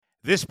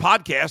This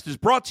podcast is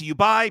brought to you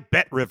by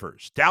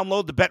BetRivers.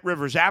 Download the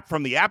BetRivers app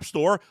from the App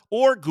Store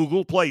or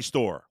Google Play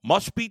Store.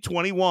 Must be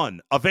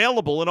 21.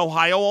 Available in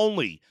Ohio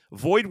only.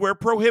 Void where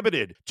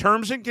prohibited.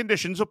 Terms and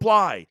conditions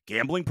apply.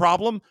 Gambling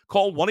problem?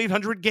 Call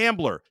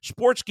 1-800-GAMBLER.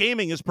 Sports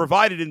gaming is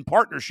provided in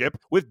partnership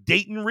with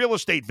Dayton Real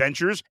Estate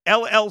Ventures,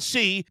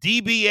 LLC,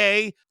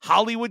 DBA,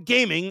 Hollywood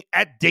Gaming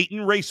at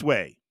Dayton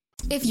Raceway.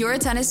 If you're a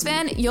tennis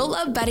fan, you'll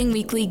love Betting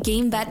Weekly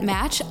Game Bet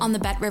Match on the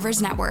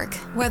BetRivers Network.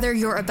 Whether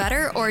you're a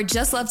bettor or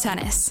just love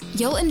tennis,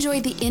 you'll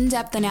enjoy the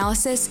in-depth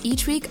analysis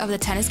each week of the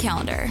tennis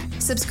calendar.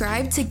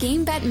 Subscribe to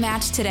Game Bet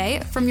Match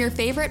today from your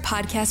favorite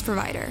podcast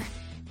provider.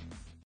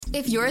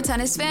 If you're a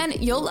tennis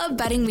fan, you'll love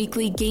Betting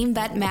Weekly Game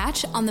Bet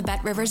Match on the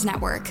BetRivers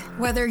Network.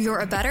 Whether you're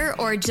a bettor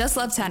or just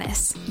love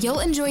tennis, you'll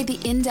enjoy the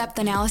in-depth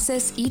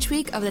analysis each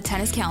week of the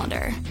tennis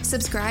calendar.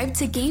 Subscribe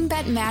to Game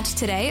Bet Match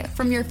today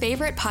from your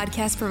favorite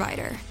podcast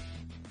provider.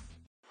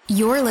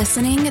 You're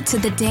listening to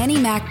the Danny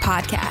Mac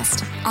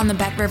Podcast on the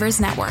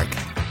BetRivers Network.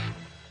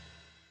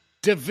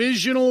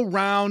 Divisional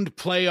round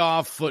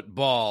playoff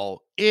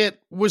football.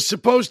 It was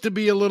supposed to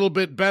be a little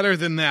bit better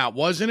than that,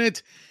 wasn't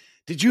it?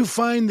 Did you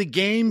find the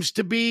games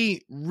to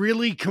be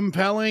really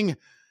compelling?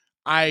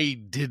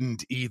 I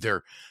didn't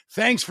either.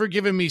 Thanks for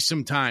giving me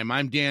some time.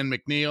 I'm Dan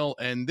McNeil,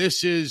 and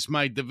this is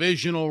my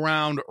divisional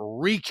round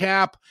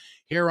recap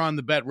here on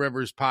the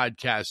BetRivers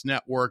Podcast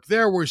Network.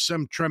 There were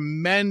some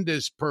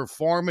tremendous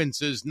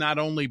performances, not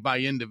only by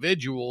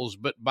individuals,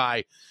 but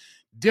by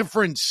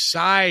different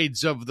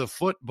sides of the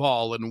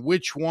football and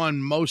which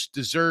one most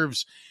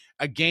deserves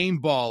a game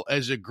ball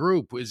as a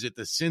group. Is it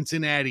the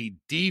Cincinnati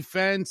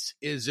defense?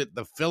 Is it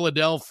the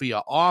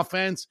Philadelphia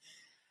offense?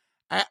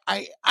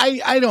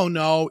 I don't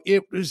know.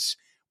 It was,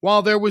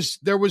 while there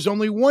was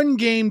only one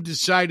game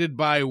decided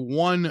by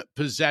one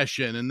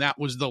possession, and that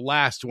was the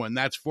last one.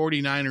 That's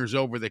 49ers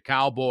over the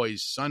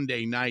Cowboys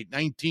Sunday night.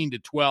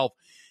 19-12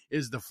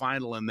 is the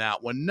final in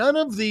that one. None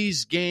of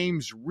these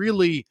games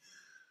really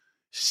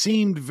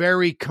seemed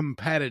very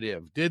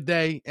competitive, did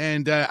they?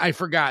 And I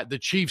forgot, the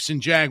Chiefs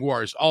and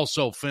Jaguars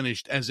also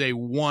finished as a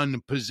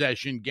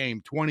one-possession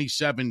game,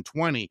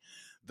 27-20,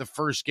 the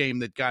first game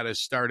that got us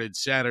started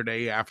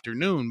Saturday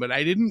afternoon. But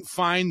I didn't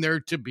find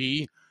there to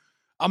be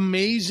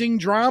amazing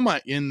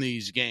drama in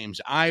these games.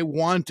 I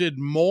wanted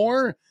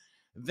more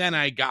than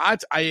I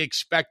got. I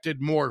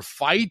expected more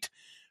fight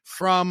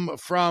from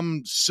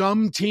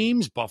some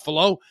teams,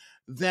 Buffalo,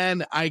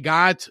 than I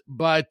got.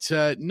 But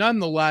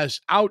nonetheless,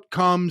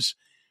 outcomes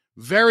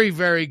very,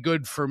 very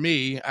good for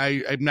me.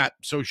 I'm not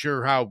so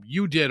sure how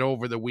you did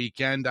over the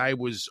weekend. I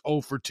was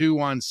 0 for 2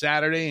 on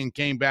Saturday and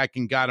came back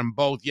and got them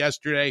both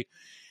yesterday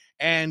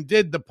and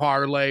did the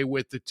parlay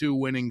with the two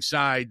winning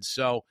sides.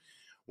 So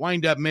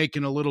wind up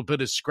making a little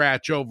bit of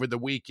scratch over the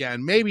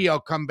weekend. Maybe I'll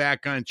come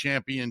back on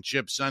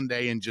Championship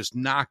Sunday and just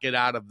knock it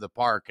out of the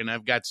park. And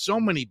I've got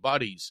so many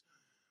buddies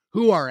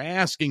who are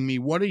asking me,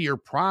 what are your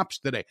props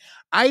today?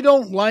 I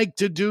don't like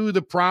to do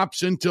the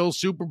props until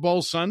Super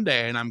Bowl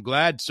Sunday, and I'm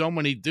glad so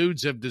many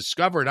dudes have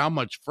discovered how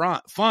much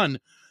fun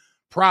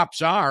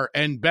props are,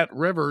 and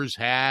BetRivers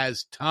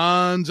has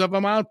tons of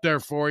them out there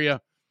for you.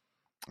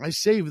 I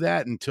save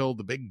that until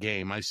the big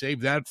game. I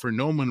save that for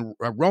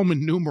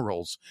Roman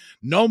numerals.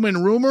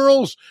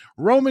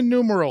 Roman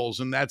numerals,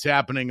 and that's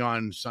happening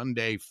on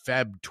Sunday,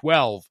 Feb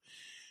 12,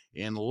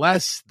 in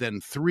less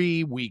than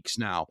 3 weeks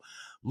now.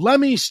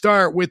 Let me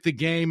start with the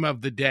game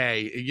of the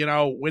day. You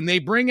know, when they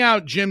bring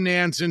out Jim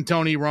Nantz and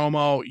Tony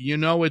Romo, you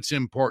know it's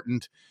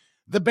important.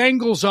 The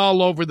Bengals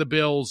all over the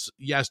Bills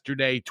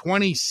yesterday,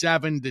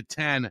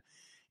 27-10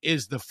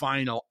 is the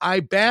final. I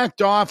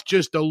backed off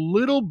just a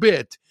little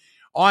bit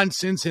on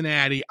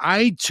Cincinnati.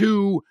 I,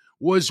 too,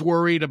 was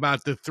worried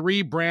about the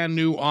 3 brand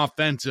new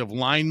offensive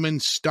linemen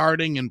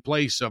starting in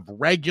place of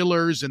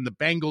regulars, and the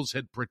Bengals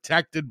had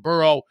protected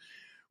Burrow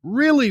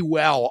really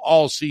well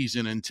all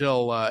season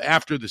until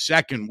after the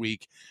second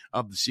week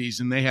of the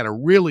season. They had a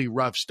really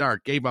rough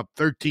start, gave up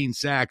 13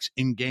 sacks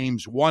in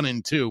games 1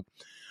 and 2.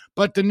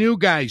 But the new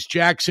guys,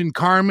 Jackson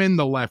Carman,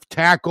 the left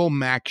tackle,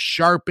 Max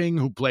Sharping,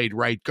 who played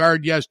right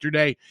guard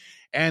yesterday,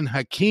 and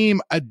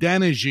Hakeem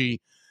Adeniji,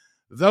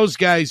 those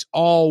guys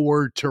all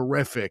were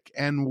terrific.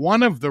 And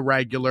one of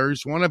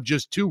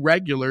just 2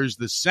 regulars,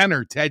 the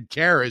center, Ted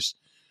Karras,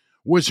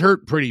 was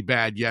hurt pretty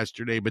bad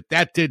yesterday, but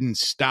that didn't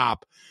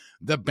stop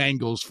the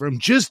Bengals from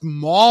just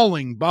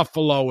mauling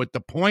Buffalo at the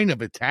point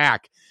of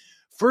attack.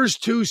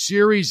 First 2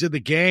 series of the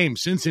game,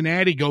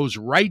 Cincinnati goes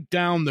right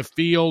down the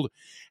field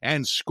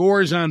and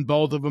scores on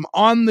both of them.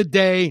 On the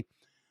day,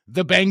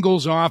 the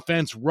Bengals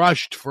offense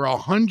rushed for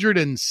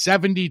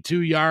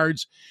 172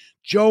 yards.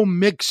 Joe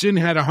Mixon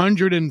had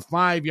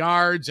 105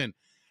 yards, and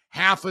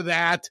half of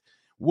that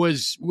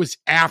was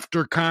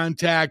after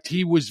contact.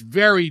 He was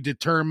very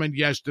determined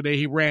yesterday.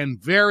 He ran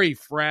very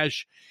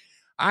fresh.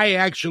 I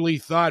actually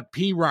thought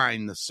the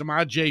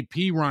Samaje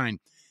Perine,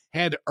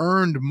 had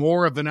earned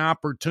more of an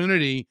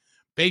opportunity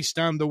based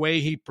on the way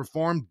he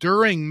performed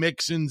during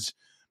Mixon's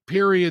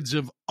periods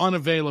of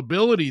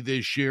unavailability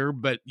this year.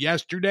 But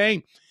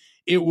yesterday,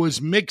 it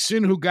was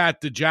Mixon who got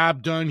the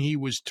job done. He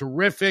was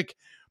terrific.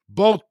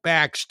 Both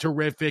backs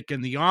terrific,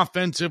 and the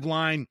offensive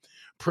line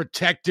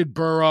protected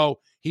Burrow.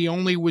 He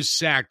only was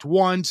sacked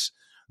once.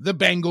 The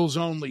Bengals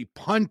only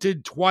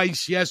punted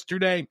twice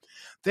yesterday.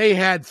 They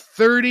had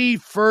 30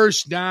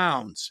 first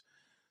downs.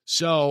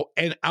 So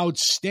an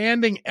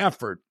outstanding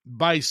effort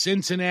by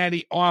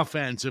Cincinnati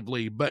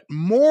offensively, but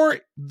more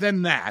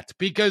than that,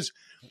 because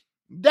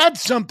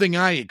that's something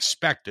I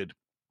expected.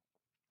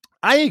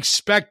 I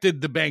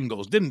expected the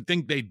Bengals. Didn't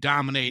think they'd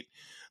dominate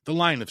the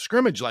line of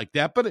scrimmage like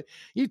that, but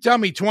you tell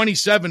me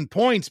 27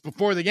 points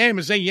before the game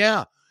and say,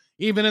 yeah,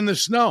 even in the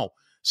snow,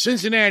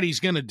 Cincinnati's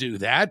going to do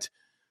that.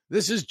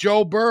 This is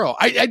Joe Burrow.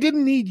 I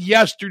didn't need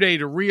yesterday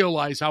to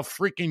realize how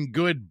freaking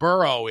good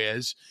Burrow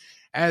is.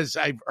 As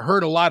I've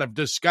heard a lot of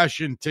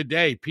discussion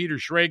today, Peter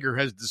Schrager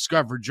has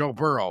discovered Joe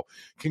Burrow.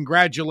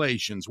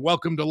 Congratulations.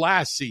 Welcome to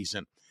last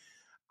season.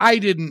 I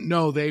didn't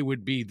know they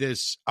would be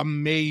this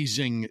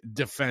amazing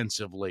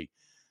defensively.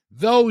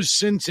 Those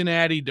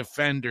Cincinnati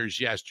defenders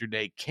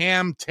yesterday,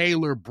 Cam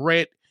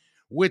Taylor-Britt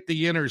with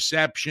the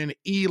interception,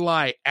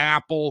 Eli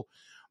Apple,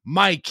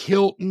 Mike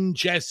Hilton,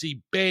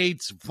 Jesse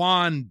Bates,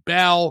 Von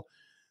Bell,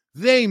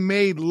 they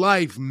made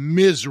life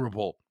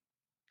miserable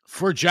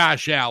for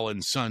Josh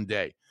Allen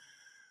Sunday.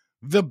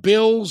 The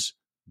Bills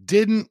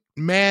didn't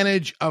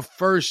manage a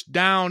first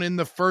down in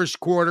the first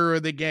quarter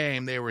of the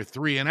game. They were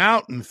 3 and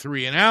out and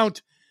 3 and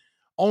out.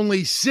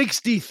 Only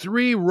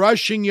 63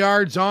 rushing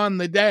yards on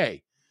the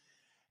day.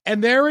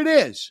 And there it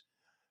is.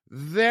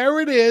 There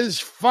it is,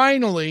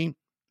 finally,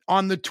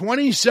 on the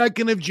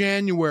 22nd of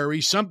January,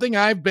 something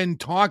I've been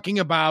talking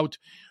about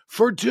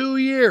for 2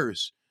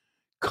 years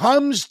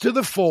comes to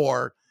the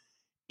fore.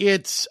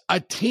 It's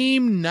a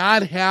team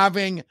not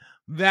having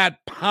that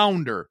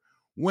pounder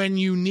when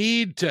you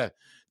need to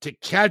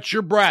catch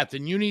your breath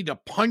and you need to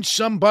punch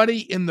somebody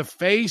in the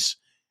face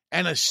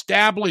and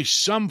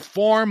establish some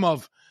form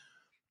of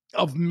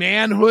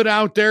manhood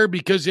out there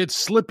because it's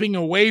slipping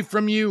away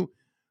from you.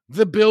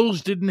 The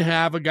Bills didn't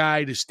have a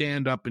guy to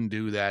stand up and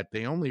do that.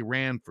 They only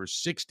ran for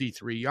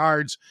 63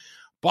 yards.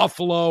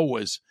 Buffalo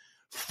was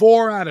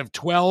 4 out of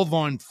 12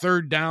 on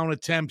third down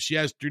attempts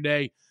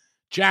yesterday.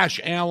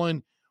 Josh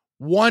Allen,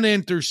 1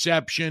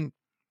 interception.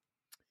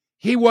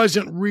 He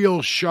wasn't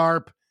real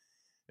sharp,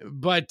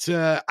 but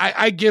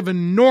I give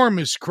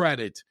enormous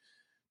credit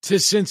to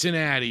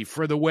Cincinnati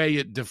for the way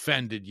it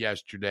defended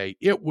yesterday.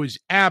 It was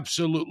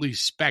absolutely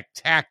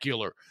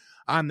spectacular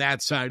on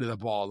that side of the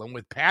ball. And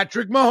with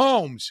Patrick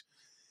Mahomes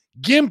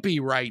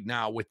gimpy right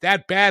now with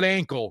that bad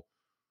ankle,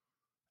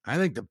 I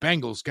think the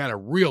Bengals got a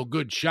real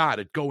good shot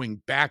at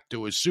going back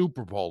to a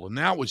Super Bowl. And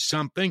that was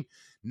something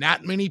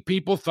not many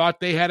people thought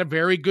they had a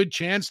very good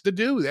chance to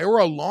do. They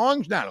were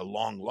not a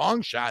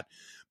long shot,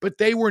 but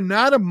they were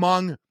not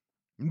among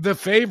the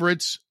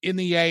favorites in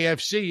the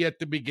AFC at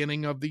the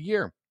beginning of the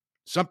year.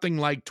 Something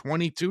like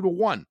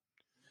 22-1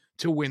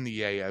 to win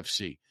the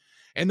AFC.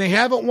 And they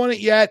haven't won it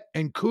yet,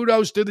 and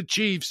kudos to the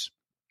Chiefs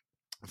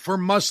for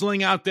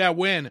muscling out that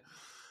win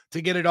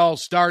to get it all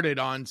started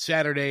on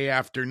Saturday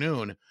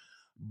afternoon.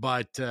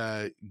 But,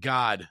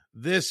 God,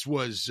 this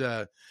was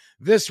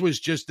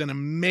just an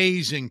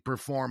amazing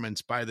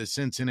performance by the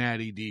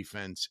Cincinnati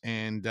defense,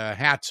 and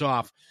hats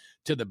off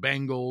to the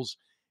Bengals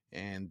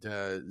and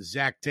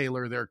Zach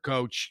Taylor, their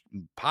coach,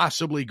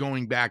 possibly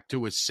going back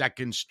to a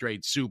second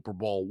straight Super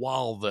Bowl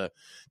while the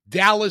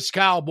Dallas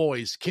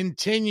Cowboys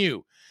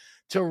continue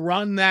to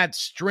run that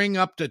string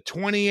up to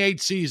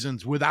 28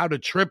 seasons without a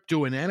trip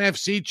to an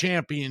NFC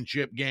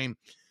championship game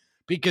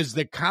because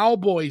the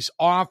Cowboys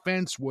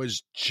offense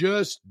was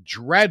just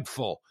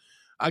dreadful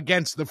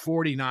against the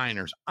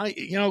 49ers.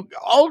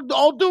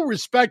 All due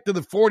respect to the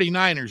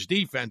 49ers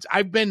defense,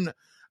 I've been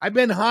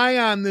high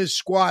on this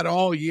squad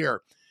all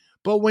year.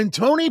 But when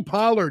Tony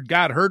Pollard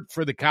got hurt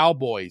for the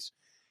Cowboys,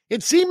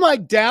 it seemed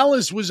like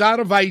Dallas was out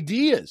of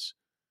ideas.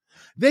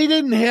 They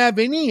didn't have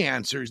any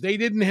answers. They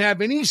didn't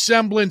have any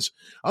semblance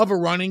of a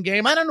running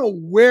game. I don't know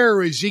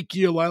where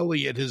Ezekiel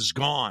Elliott has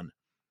gone.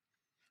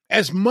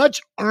 As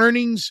much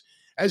earnings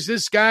as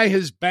this guy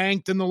has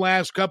banked in the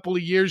last couple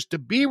of years to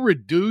be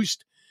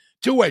reduced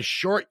to a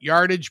short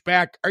yardage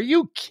back, are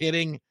you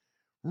kidding?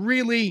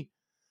 Really?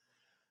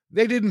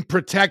 They didn't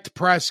protect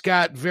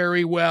Prescott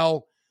very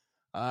well.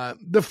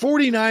 The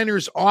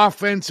 49ers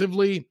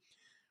offensively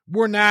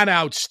were not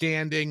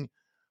outstanding,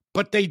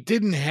 but they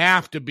didn't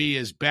have to be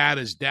as bad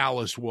as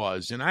Dallas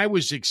was. And I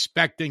was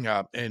expecting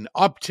an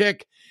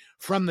uptick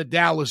from the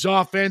Dallas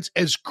offense,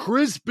 as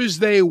crisp as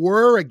they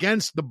were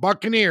against the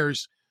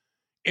Buccaneers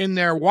in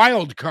their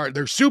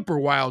super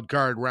wild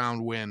card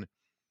round win.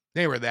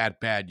 They were that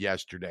bad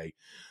yesterday.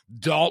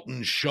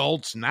 Dalton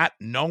Schultz not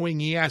knowing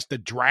he has to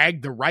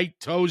drag the right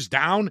toes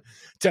down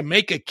to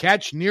make a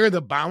catch near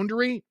the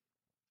boundary.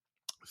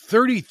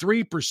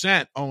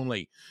 33%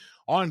 only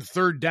on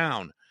third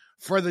down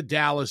for the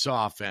Dallas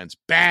offense.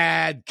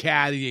 Bad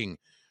caddying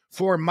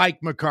for Mike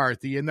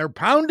McCarthy. And they're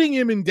pounding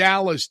him in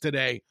Dallas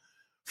today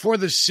for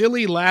the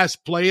silly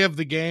last play of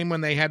the game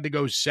when they had to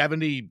go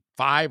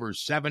 75 or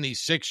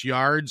 76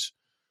 yards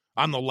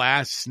on the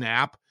last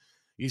snap.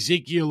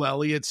 Ezekiel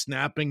Elliott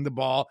snapping the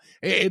ball.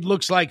 It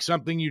looks like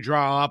something you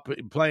draw up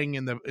playing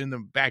in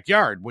the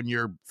backyard when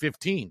you're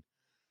 15.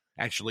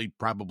 Actually,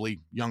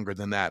 probably younger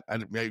than that.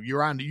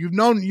 You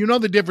know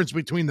the difference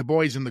between the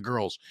boys and the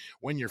girls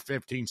when you're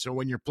 15. So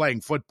when you're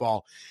playing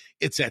football,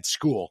 it's at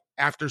school.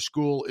 After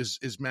school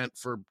is meant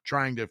for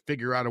trying to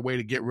figure out a way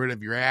to get rid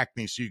of your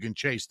acne so you can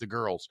chase the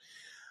girls.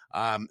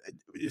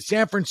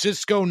 San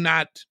Francisco,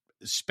 not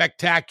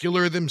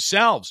spectacular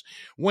themselves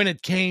when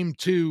it came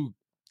to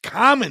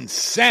common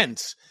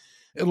sense.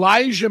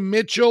 Elijah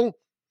Mitchell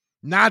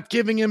not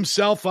giving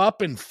himself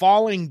up and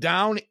falling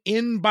down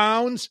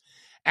inbounds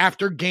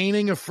after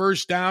gaining a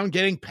first down,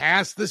 getting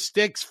past the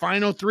sticks,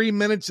 final 3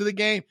 minutes of the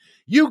game.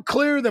 You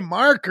clear the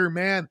marker,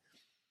 man.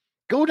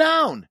 Go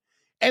down.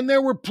 And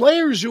there were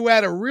players who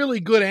had a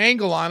really good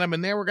angle on him,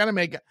 and they were going to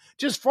make it.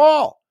 Just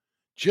fall,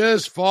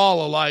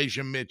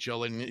 Elijah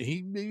Mitchell. And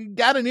he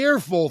got an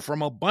earful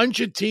from a bunch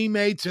of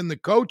teammates and the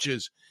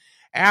coaches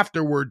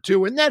afterward,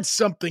 too. And that's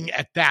something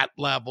at that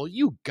level.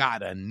 You got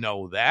to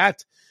know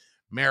that,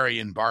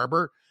 Marion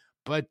Barber.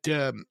 But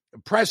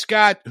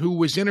Prescott, who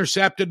was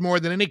intercepted more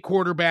than any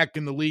quarterback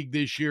in the league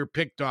this year,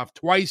 picked off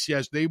twice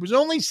yesterday. He was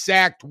only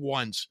sacked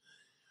once,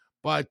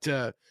 but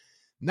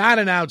not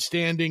an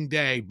outstanding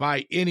day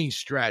by any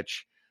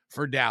stretch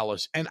for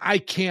Dallas. And I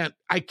can't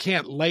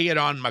lay it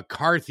on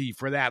McCarthy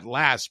for that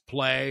last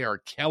play or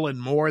Kellen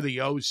Moore,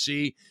 the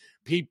OC.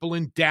 People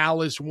in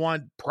Dallas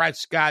want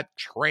Prescott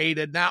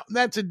traded. Now,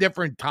 that's a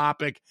different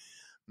topic.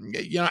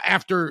 You know,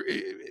 after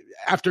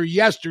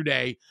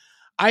yesterday,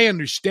 I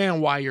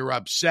understand why you're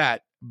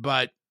upset,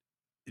 but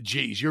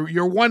geez,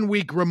 you're 1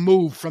 week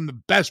removed from the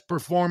best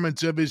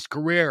performance of his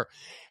career,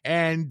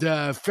 and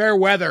fair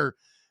weather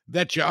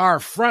that you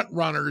are front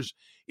runners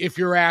if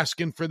you're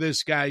asking for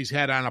this guy's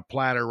head on a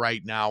platter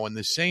right now. And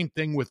the same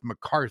thing with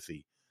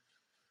McCarthy.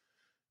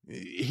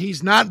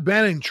 He's not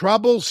been in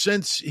trouble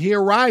since he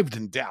arrived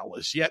in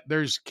Dallas, yet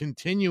there's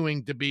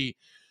continuing to be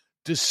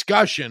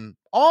discussion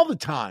all the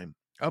time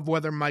of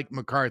whether Mike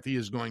McCarthy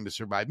is going to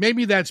survive.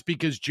 Maybe that's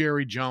because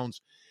Jerry Jones,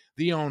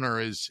 the owner,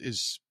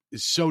 is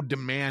so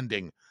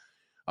demanding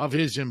of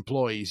his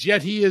employees.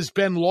 Yet he has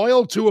been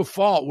loyal to a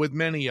fault with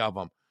many of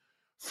them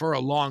for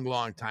a long,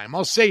 long time.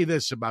 I'll say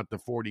this about the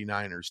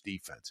 49ers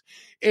defense.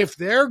 If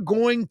they're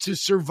going to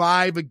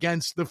survive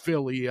against the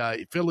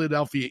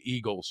Philadelphia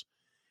Eagles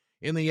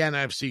in the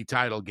NFC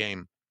title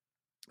game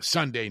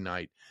Sunday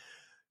night,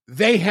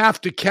 they have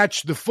to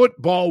catch the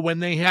football when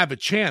they have a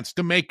chance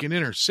to make an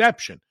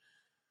interception.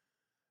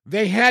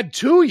 They had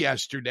 2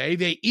 yesterday.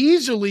 They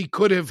easily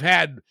could have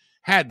had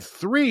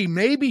 3,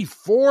 maybe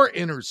 4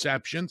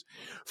 interceptions.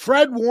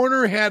 Fred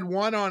Warner had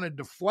one on a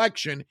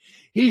deflection.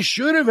 He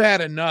should have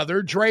had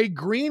another. Dre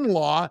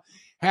Greenlaw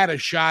had a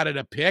shot at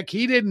a pick.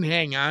 He didn't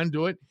hang on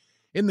to it.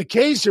 In the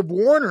case of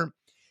Warner,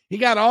 he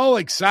got all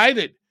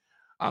excited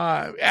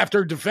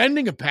after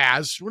defending a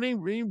pass when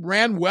he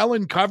ran well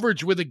in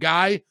coverage with a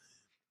guy,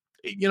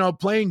 you know,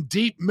 playing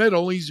deep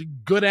middle. He's a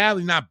good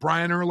athlete, not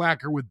Brian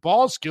Urlacher with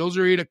ball skills,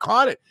 or he'd have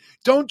caught it.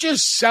 Don't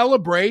just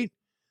celebrate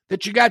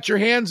that you got your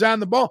hands on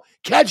the ball.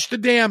 Catch the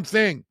damn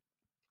thing.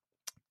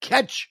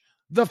 Catch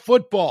the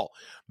football.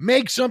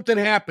 Make something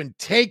happen.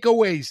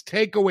 Takeaways.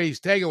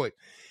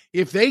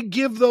 If they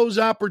give those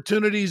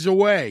opportunities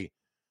away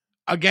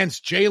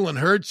against Jalen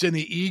Hurts and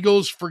the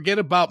Eagles, forget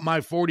about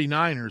my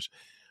 49ers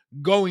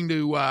going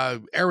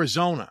to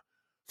Arizona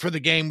for the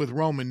game with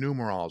Roman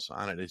numerals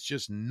on it. It's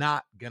just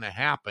not going to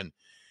happen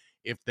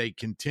if they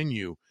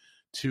continue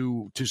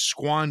to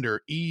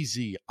squander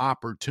easy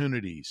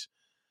opportunities.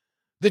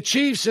 The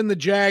Chiefs and the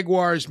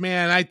Jaguars,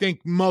 man, I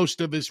think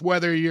most of us,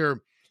 whether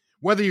you're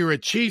a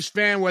Chiefs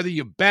fan, whether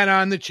you bet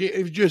on the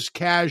Chiefs, just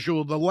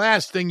casual, the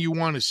last thing you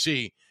want to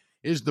see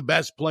is the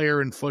best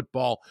player in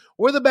football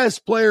or the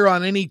best player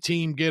on any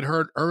team get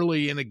hurt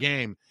early in a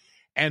game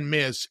and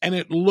miss. And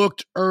it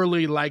looked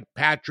early like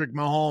Patrick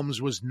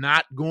Mahomes was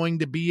not going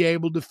to be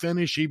able to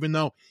finish, even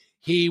though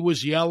he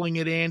was yelling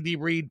at Andy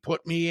Reid,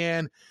 put me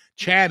in.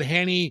 Chad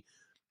Henne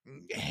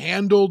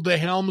handled the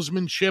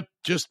helmsmanship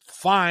just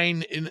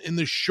fine in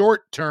the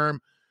short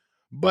term,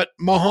 but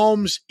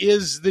Mahomes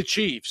is the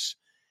Chiefs,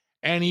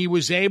 and he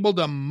was able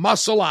to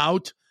muscle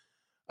out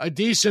a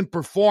decent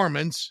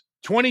performance,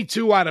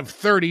 22 out of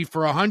 30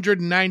 for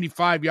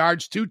 195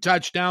 yards, 2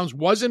 touchdowns,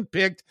 wasn't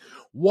picked,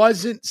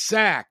 wasn't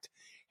sacked.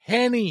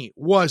 Henne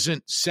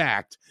wasn't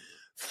sacked.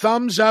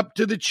 Thumbs up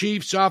to the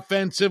Chiefs'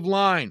 offensive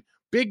line.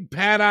 Big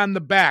pat on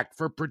the back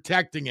for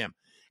protecting him.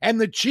 And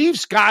the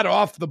Chiefs got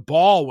off the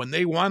ball when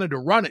they wanted to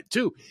run it,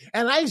 too.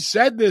 And I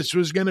said this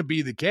was going to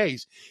be the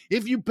case.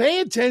 If you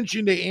pay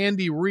attention to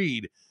Andy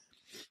Reid,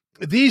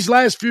 these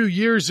last few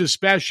years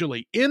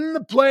especially, in the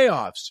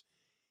playoffs,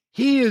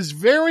 he is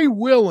very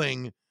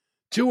willing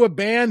to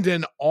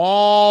abandon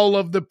all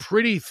of the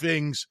pretty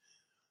things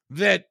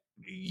that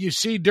you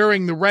see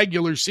during the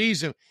regular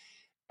season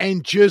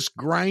and just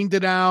grind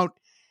it out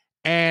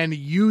and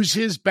use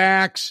his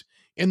backs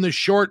in the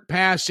short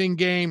passing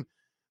game.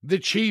 The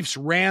Chiefs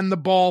ran the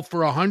ball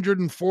for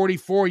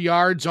 144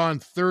 yards on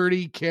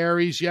 30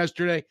 carries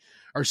yesterday.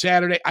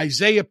 Saturday.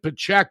 Isaiah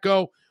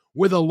Pacheco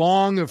with a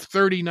long of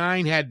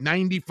 39, had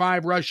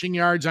 95 rushing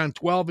yards on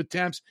 12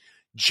 attempts.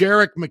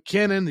 Jerick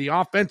McKinnon, the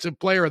offensive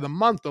player of the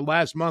month, the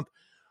last month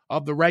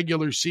of the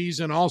regular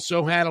season,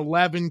 also had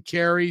 11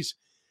 carries.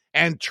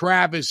 And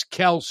Travis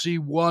Kelce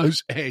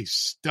was a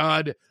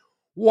stud.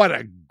 What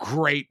a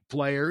great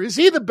player. Is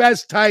he the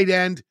best tight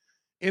end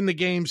in the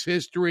game's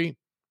history?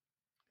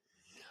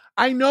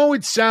 I know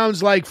it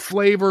sounds like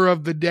flavor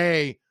of the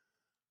day,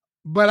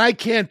 but I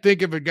can't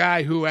think of a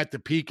guy who at the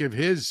peak of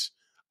his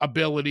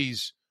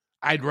abilities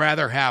I'd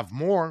rather have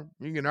more.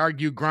 You can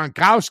argue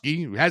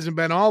Gronkowski, who hasn't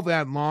been all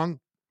that long.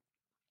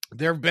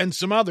 There have been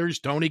some others,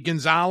 Tony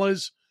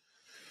Gonzalez,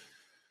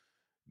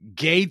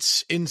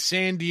 Gates in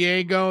San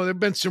Diego. There have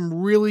been some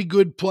really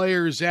good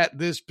players at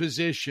this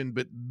position,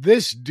 but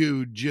this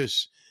dude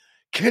just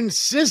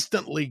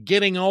consistently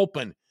getting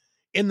open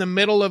in the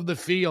middle of the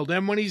field.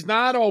 And when he's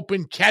not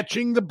open,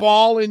 catching the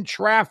ball in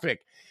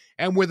traffic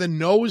and with a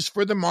nose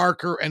for the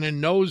marker and a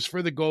nose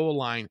for the goal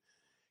line.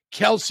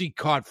 Kelce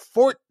caught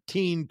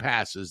 14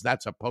 passes.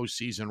 That's a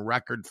postseason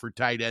record for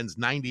tight ends,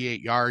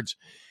 98 yards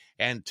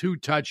and 2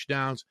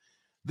 touchdowns.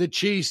 The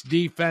Chiefs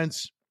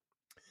defense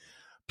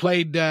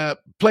played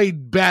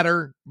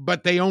better,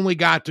 but they only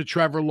got to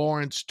Trevor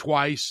Lawrence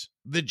twice.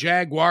 The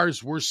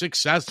Jaguars were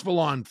successful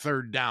on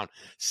third down,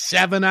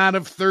 7 out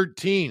of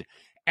 13,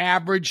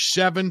 average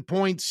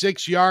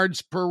 7.6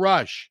 yards per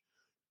rush.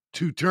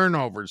 2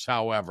 turnovers,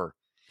 however.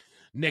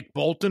 Nick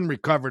Bolton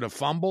recovered a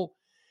fumble,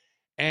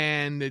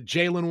 and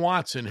Jalen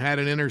Watson had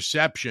an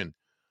interception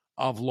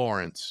of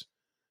Lawrence.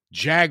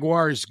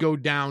 Jaguars go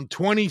down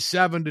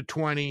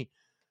 27-20.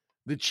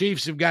 The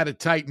Chiefs have got to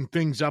tighten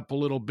things up a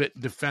little bit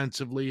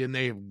defensively, and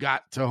they've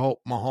got to hope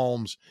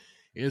Mahomes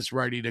is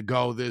ready to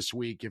go this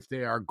week if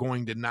they are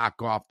going to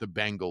knock off the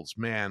Bengals.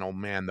 Man, oh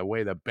man, the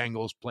way the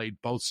Bengals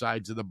played both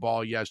sides of the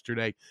ball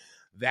yesterday,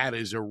 that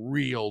is a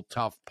real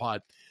tough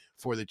putt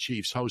for the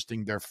Chiefs,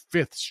 hosting their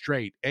 5th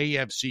straight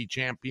AFC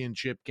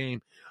championship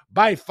game.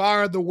 By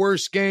far the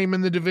worst game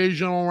in the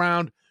divisional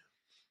round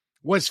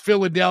was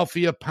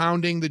Philadelphia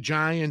pounding the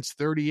Giants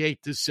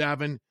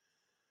 38-7.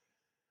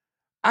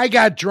 I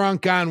got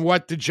drunk on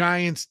what the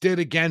Giants did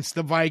against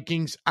the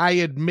Vikings. I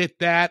admit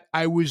that.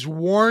 I was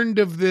warned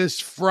of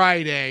this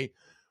Friday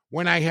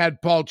when I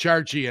had Paul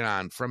Charchian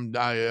on from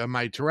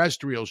my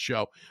terrestrial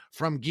show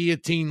from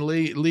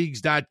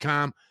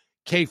GuillotineLeagues.com,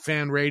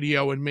 K-Fan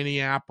Radio in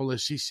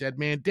Minneapolis. He said,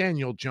 man,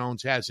 Daniel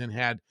Jones hasn't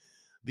had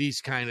these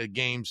kind of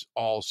games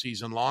all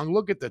season long.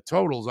 Look at the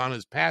totals on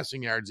his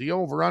passing yards. The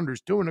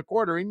over-under's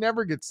 2.25. He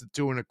never gets to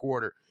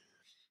 2.25.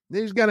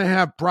 He's going to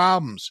have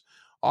problems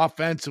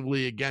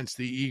offensively against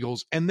the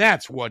Eagles, and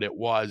that's what it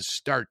was,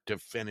 start to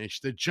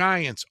finish. The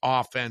Giants'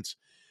 offense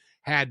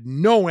had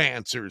no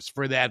answers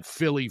for that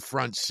Philly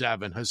front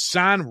seven.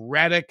 Hassan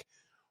Reddick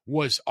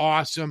was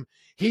awesome.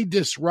 He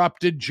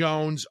disrupted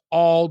Jones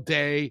all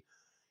day.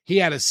 He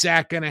had a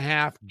sack and a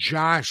half.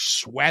 Josh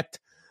Sweat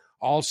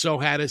also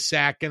had a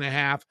sack and a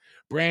half.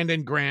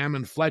 Brandon Graham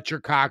and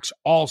Fletcher Cox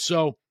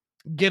also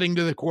getting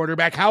to the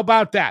quarterback. How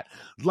about that?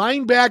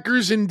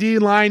 Linebackers and D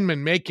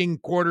linemen making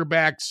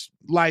quarterbacks'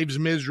 lives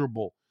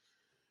miserable.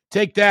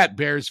 Take that,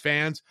 Bears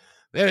fans.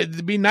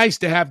 It'd be nice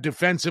to have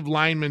defensive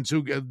linemen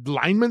who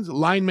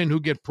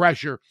get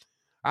pressure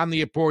on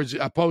the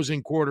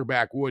opposing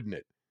quarterback, wouldn't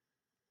it?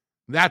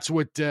 That's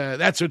what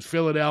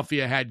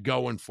Philadelphia had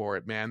going for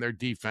it, man. Their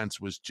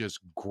defense was just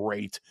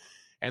great,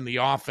 and the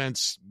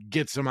offense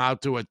gets them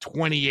out to a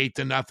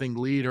 28-0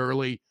 lead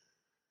early.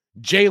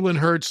 Jalen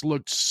Hurts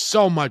looked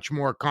so much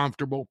more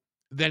comfortable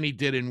than he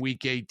did in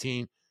Week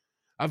 18.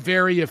 A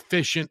very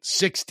efficient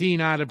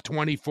 16 out of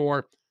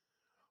 24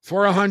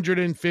 for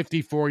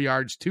 154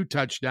 yards, 2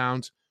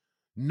 touchdowns,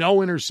 no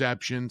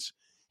interceptions.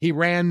 He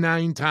ran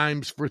 9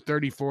 times for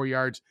 34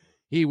 yards.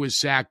 He was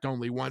sacked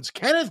only once.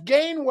 Kenneth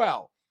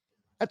Gainwell.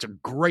 That's a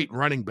great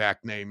running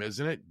back name,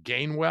 isn't it?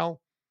 Gainwell.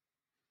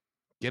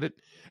 Get it?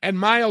 And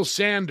Miles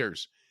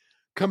Sanders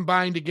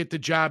combined to get the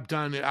job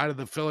done out of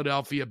the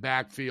Philadelphia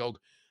backfield.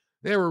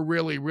 They were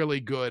really, really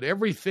good.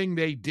 Everything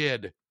they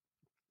did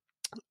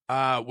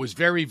was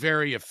very,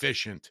 very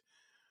efficient.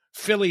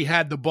 Philly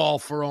had the ball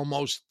for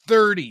almost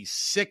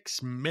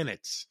 36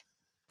 minutes.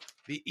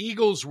 The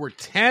Eagles were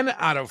 10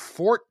 out of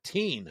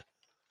 14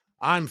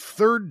 on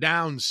third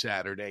down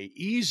Saturday.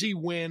 Easy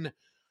win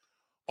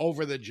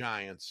over the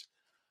Giants.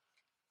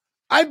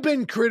 I've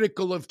been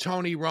critical of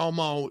Tony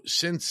Romo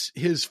since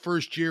his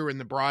first year in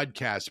the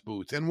broadcast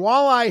booth. And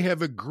while I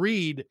have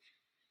agreed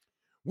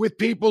with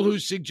people who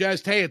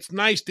suggest, hey, it's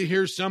nice to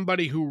hear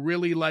somebody who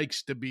really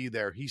likes to be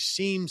there, he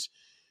seems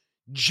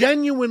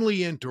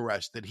genuinely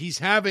interested. He's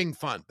having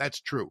fun.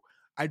 That's true.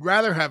 I'd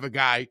rather have a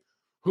guy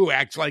who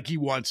acts like he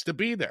wants to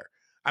be there.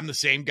 I'm the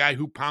same guy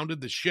who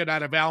pounded the shit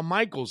out of Al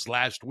Michaels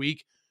last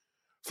week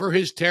for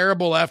his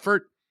terrible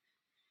effort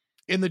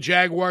in the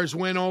Jaguars'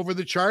 win over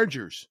the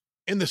Chargers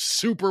in the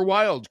Super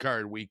Wild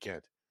Card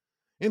weekend.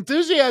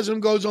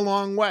 Enthusiasm goes a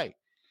long way.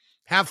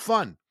 Have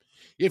fun.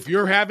 If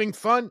you're having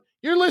fun,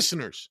 your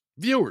listeners,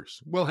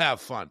 viewers will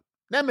have fun.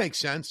 That makes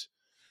sense.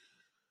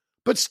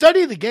 But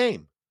study the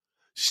game.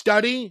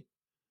 Study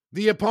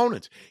the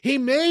opponents. He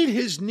made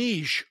his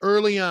niche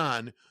early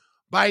on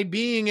by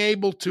being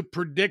able to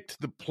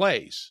predict the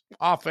plays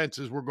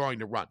offenses were going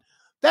to run.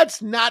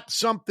 That's not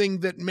something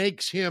that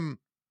makes him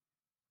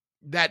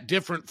that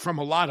different from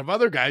a lot of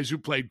other guys who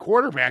played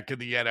quarterback in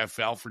the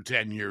NFL for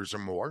 10 years or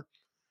more.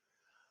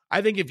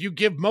 I think if you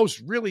give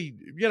most really,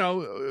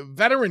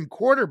 veteran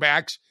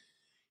quarterbacks,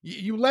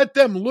 you let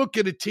them look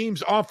at a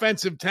team's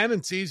offensive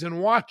tendencies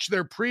and watch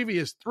their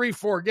previous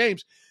 3-4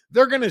 games,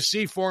 they're going to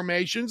see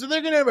formations and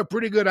they're going to have a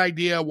pretty good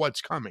idea of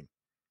what's coming.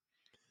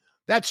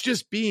 That's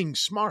just being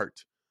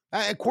smart.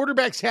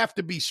 Quarterbacks have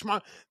to be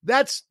smart.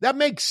 That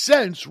makes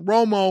sense.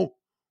 Romo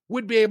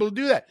would be able to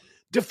do that.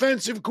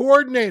 Defensive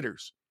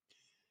coordinators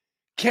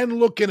can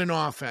look at an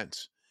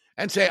offense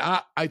and say,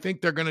 I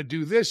think they're going to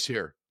do this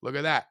here. Look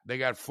at that. They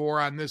got 4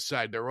 on this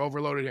side. They're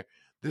overloaded here.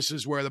 This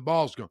is where the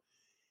ball's going.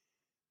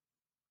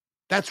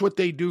 That's what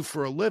they do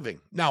for a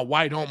living. Now,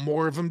 why don't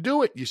more of them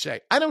do it, you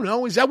say? I don't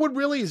know. Is that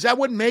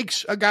what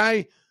makes a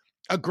guy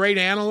a great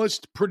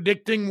analyst,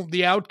 predicting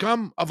the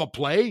outcome of a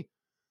play?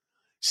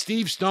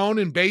 Steve Stone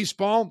in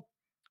baseball,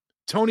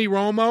 Tony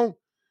Romo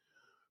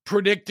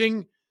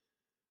predicting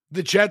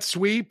the jet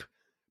sweep,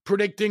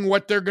 predicting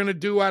what they're going to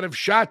do out of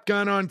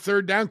shotgun on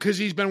third down because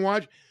he's been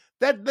watching.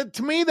 That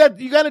to me, that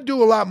you got to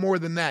do a lot more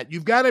than that.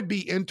 You've got to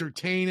be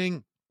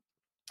entertaining,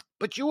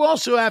 but you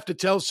also have to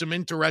tell some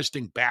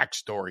interesting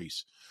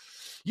backstories.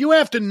 You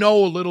have to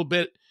know a little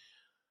bit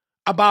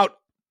about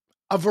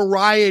a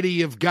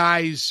variety of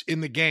guys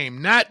in the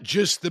game, not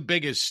just the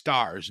biggest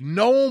stars.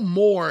 No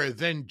more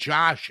than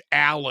Josh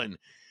Allen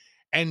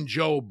and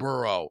Joe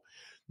Burrow.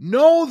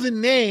 Know the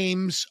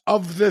names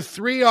of the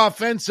 3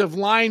 offensive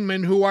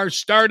linemen who are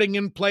starting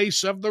in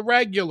place of the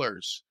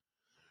regulars.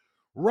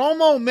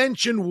 Romo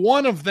mentioned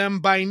one of them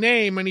by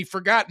name, and he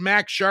forgot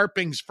Max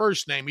Sharping's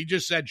first name. He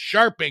just said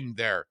Sharping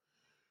there.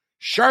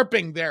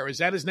 Sharping there. Is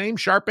that his name,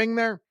 Sharping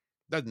there?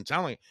 Doesn't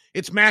sound like it.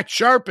 It's Max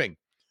Sharping.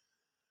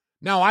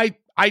 Now, I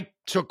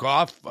took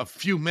off a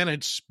few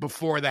minutes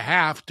before the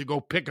half to go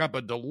pick up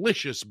a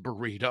delicious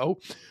burrito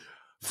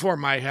for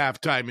my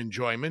halftime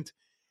enjoyment.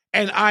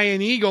 And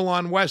Ian Eagle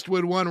on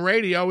Westwood One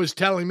Radio is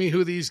telling me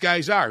who these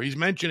guys are. He's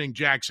mentioning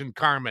Jackson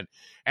Carman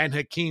and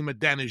Hakeem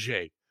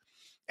Adeniji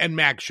and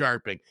Max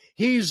Sharping.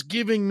 He's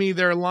giving me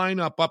their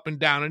lineup up and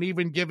down, and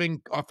even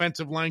giving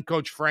offensive line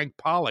coach Frank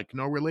Pollock,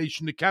 no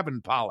relation to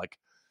Kevin Pollock,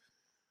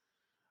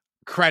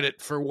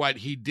 credit for what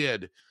he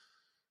did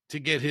to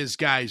get his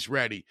guys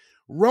ready.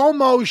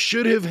 Romo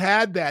should have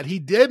had that. He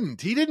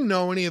didn't. He didn't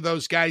know any of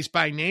those guys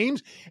by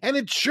names, and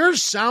it sure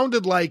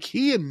sounded like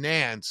he and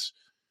Nance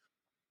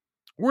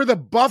were the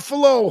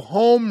Buffalo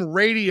home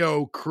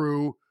radio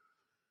crew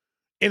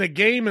in a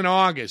game in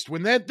August.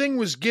 When that thing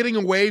was getting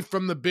away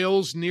from the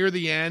Bills near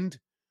the end,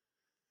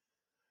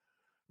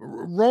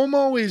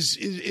 Romo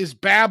is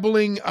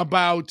babbling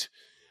about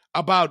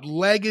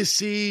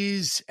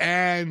legacies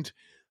and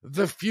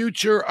the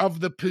future of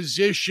the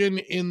position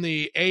in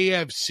the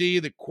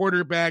AFC, the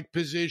quarterback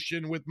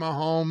position with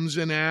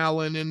Mahomes and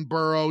Allen and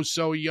Burrow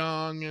so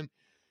young, and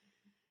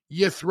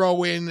you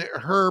throw in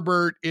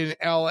Herbert in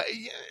LA.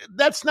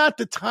 That's not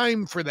the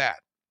time for that.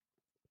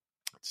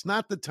 It's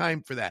not the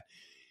time for that.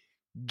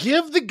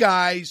 Give the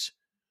guys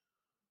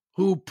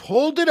who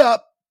pulled it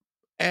up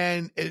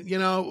and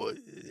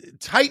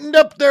tightened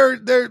up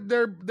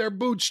their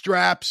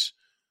bootstraps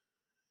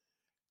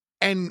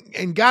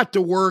and got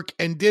to work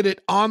and did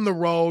it on the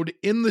road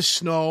in the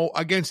snow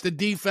against a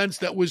defense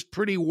that was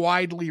pretty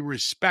widely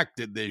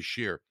respected this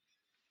year.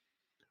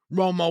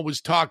 Romo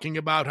was talking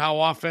about how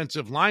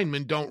offensive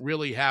linemen don't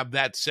really have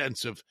that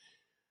sense of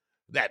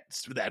that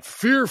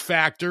fear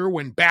factor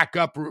when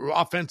backup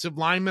offensive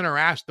linemen are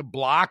asked to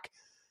block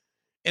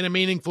in a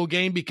meaningful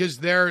game because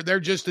they're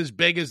just as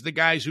big as the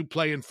guys who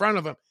play in front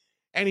of them.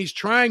 And he's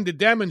trying to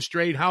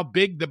demonstrate how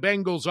big the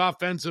Bengals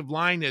offensive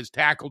line is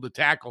tackle to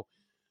tackle.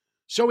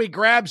 So he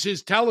grabs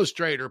his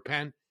telestrator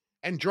pen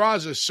and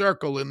draws a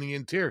circle in the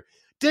interior.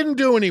 Didn't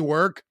do any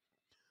work.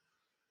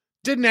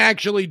 Didn't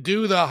actually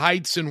do the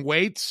heights and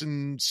weights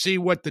and see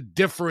what the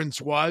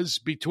difference was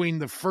between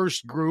the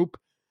first group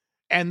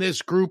and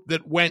this group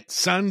that went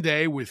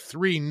Sunday with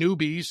 3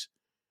 newbies,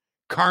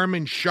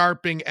 Carman,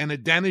 Sharping, and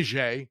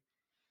Adeniji.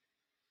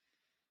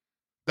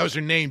 Those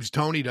are names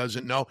Tony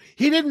doesn't know.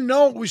 He didn't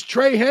know it was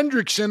Trey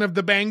Hendrickson of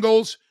the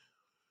Bengals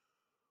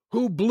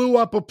who blew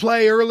up a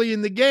play early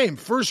in the game.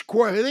 First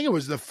quarter, I think it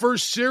was the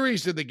first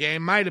series of the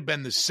game, might have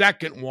been the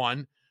second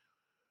one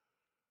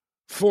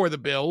for the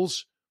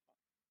Bills,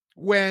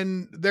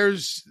 when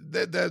there's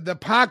the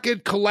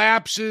pocket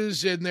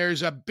collapses and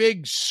there's a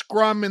big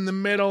scrum in the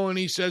middle, and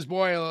he says,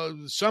 boy,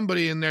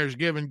 somebody in there's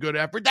giving good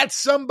effort. That's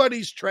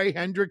somebody's Trey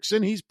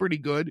Hendrickson. He's pretty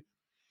good.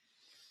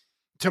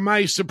 To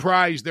my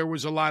surprise, there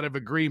was a lot of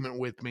agreement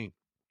with me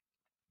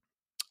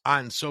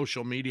on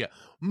social media,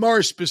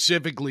 more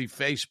specifically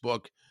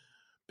Facebook,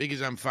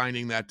 because I'm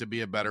finding that to be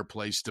a better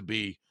place to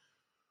be,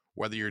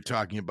 whether you're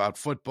talking about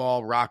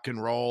football, rock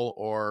and roll,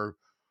 or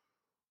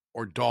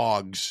or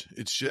dogs.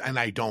 It's just, and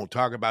I don't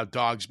talk about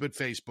dogs, but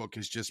Facebook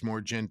is just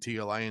more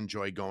genteel. I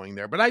enjoy going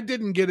there. But I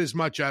didn't get as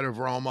much out of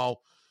Romo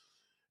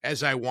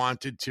as I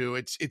wanted to.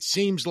 It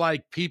seems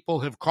like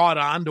people have caught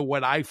on to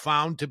what I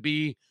found to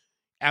be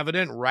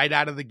evident right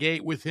out of the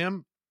gate with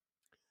him.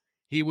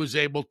 He was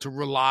able to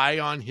rely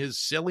on his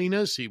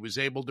silliness. He was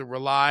able to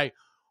rely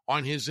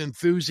on his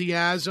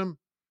enthusiasm.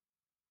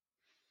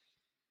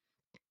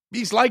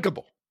 He's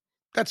likable.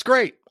 That's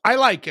great. I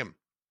like him.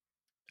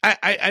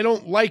 I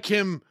don't like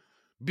him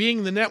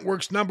being the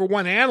network's number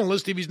one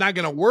analyst if he's not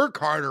going to work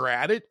harder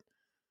at it.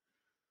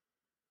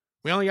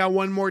 We only got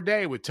one more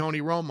day with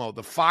Tony Romo.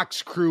 The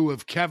Fox crew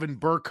of Kevin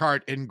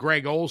Burkhardt and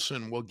Greg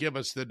Olsen will give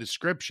us the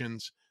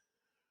descriptions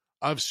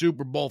of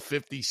Super Bowl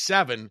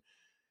 57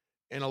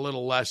 in a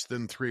little less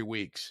than 3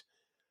 weeks.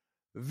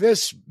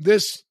 This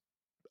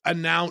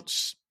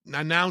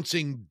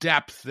announcing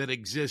depth that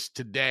exists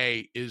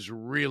today is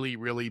really,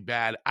 really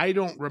bad. I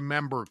don't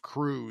remember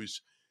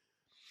crews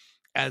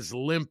as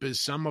limp as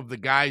some of the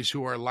guys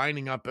who are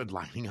lining up,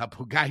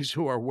 guys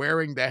who are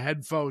wearing the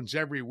headphones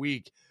every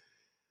week.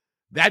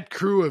 That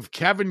crew of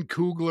Kevin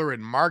Kugler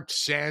and Mark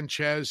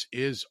Sanchez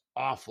is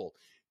awful.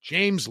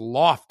 James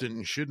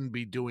Lofton shouldn't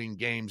be doing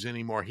games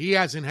anymore. He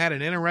hasn't had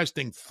an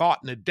interesting thought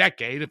in a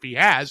decade. If he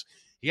has,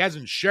 he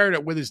hasn't shared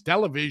it with his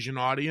television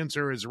audience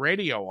or his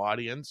radio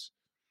audience.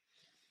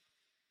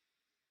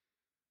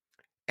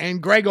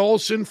 And Greg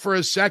Olsen, for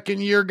a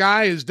second-year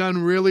guy, has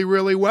done really,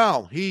 really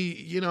well.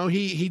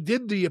 He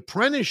did the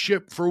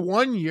apprenticeship for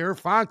 1 year.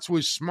 Fox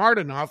was smart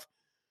enough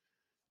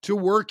to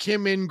work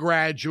him in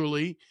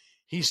gradually.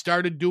 He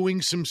started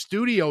doing some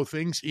studio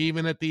things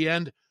even at the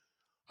end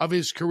of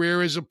his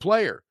career as a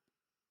player.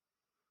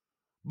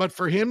 But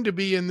for him to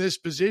be in this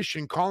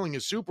position calling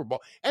a Super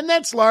Bowl, and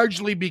that's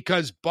largely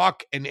because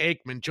Buck and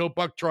Aikman, Joe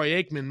Buck, Troy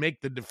Aikman,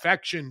 make the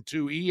defection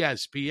to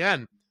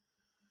ESPN.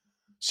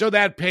 So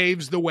that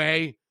paves the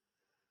way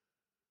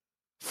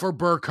for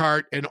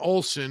Burkhardt and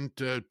Olsen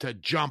to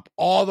jump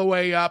all the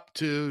way up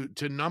to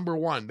number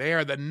one. They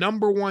are the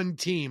number one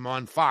team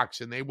on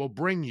Fox, and they will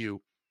bring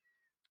you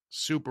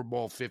Super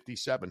Bowl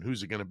 57.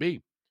 Who's it going to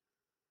be?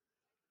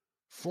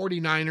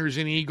 49ers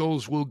and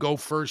Eagles will go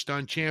first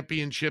on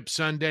Championship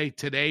Sunday.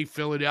 Today,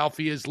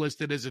 Philadelphia is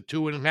listed as a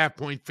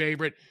 2.5-point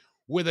favorite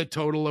with a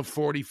total of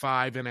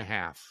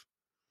 45.5.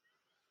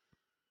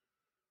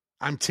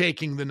 I'm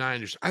taking the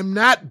Niners. I'm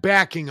not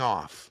backing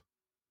off.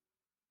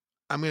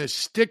 I'm going to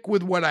stick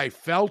with what I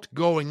felt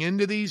going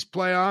into these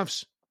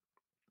playoffs.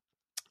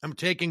 I'm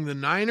taking the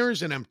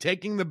Niners and I'm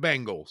taking the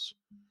Bengals.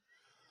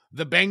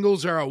 The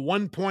Bengals are a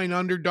 1-point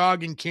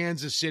underdog in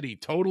Kansas City.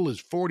 Total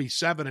is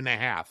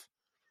 47.5.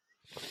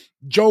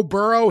 Joe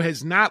Burrow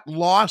has not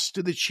lost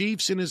to the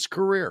Chiefs in his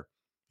career.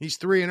 He's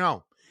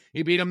 3-0.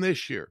 He beat them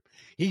this year.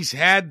 He's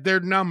had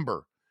their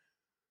number.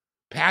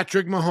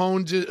 Patrick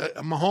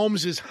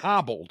Mahomes is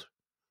hobbled.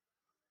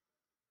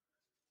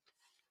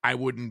 I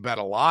wouldn't bet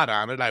a lot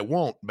on it. I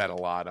won't bet a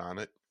lot on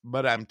it.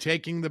 But I'm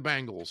taking the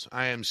Bengals.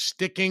 I am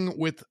sticking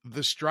with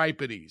the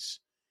Stripities.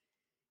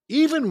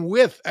 Even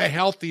with a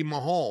healthy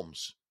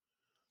Mahomes,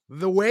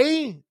 the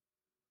way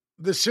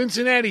the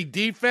Cincinnati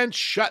defense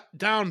shut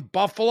down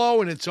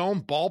Buffalo in its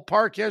own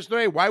ballpark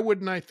yesterday, why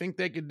wouldn't I think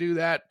they could do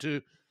that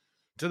to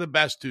the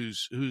best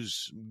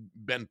who's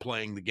been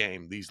playing the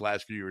game these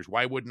last few years?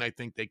 Why wouldn't I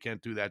think they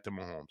can't do that to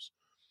Mahomes?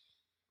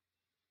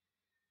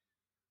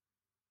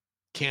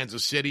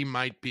 Kansas City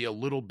might be a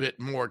little bit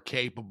more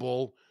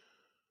capable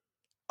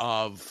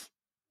of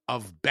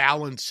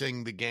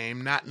balancing the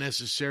game, not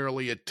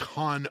necessarily a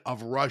ton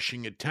of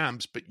rushing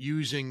attempts, but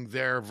using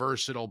their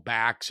versatile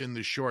backs in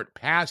the short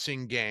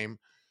passing game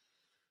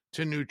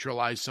to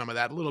neutralize some of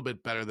that. A little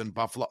bit better than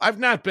Buffalo. I've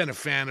not been a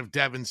fan of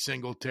Devin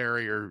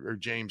Singletary or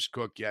James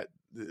Cook yet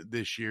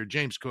this year.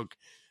 James Cook,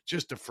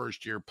 just a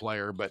first-year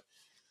player, but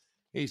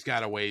he's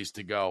got a ways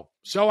to go.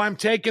 So I'm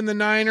taking the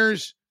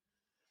Niners.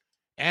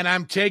 And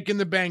I'm taking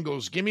the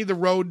Bengals. Give me the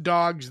road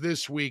dogs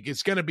this week.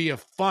 It's going to be a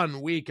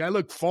fun week. I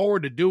look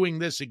forward to doing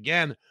this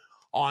again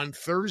on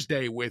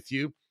Thursday with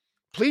you.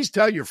 Please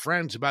tell your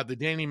friends about the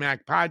Danny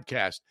Mac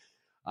podcast.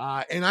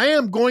 And I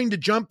am going to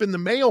jump in the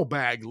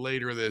mailbag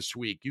later this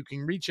week. You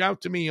can reach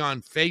out to me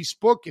on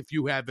Facebook if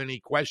you have any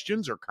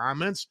questions or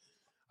comments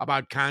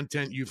about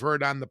content you've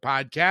heard on the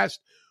podcast,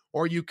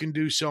 or you can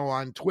do so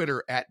on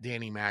Twitter at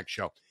Danny Mac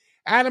Show.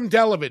 Adam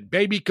Delavitt,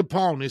 Baby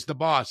Capone, is the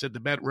boss at the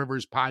Bet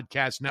Rivers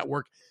Podcast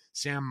Network.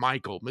 Sam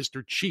Michael,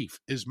 Mr. Chief,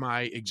 is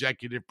my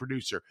executive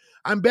producer.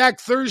 I'm back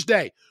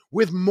Thursday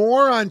with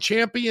more on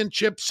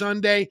Championship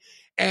Sunday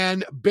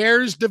and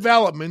Bears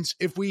developments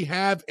if we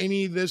have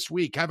any this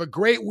week. Have a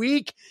great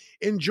week.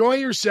 Enjoy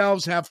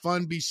yourselves. Have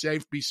fun. Be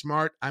safe. Be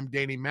smart. I'm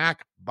Danny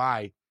Mac.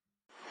 Bye.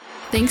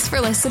 Thanks for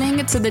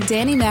listening to the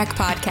Danny Mac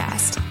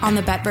Podcast on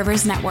the Bet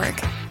Rivers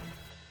Network.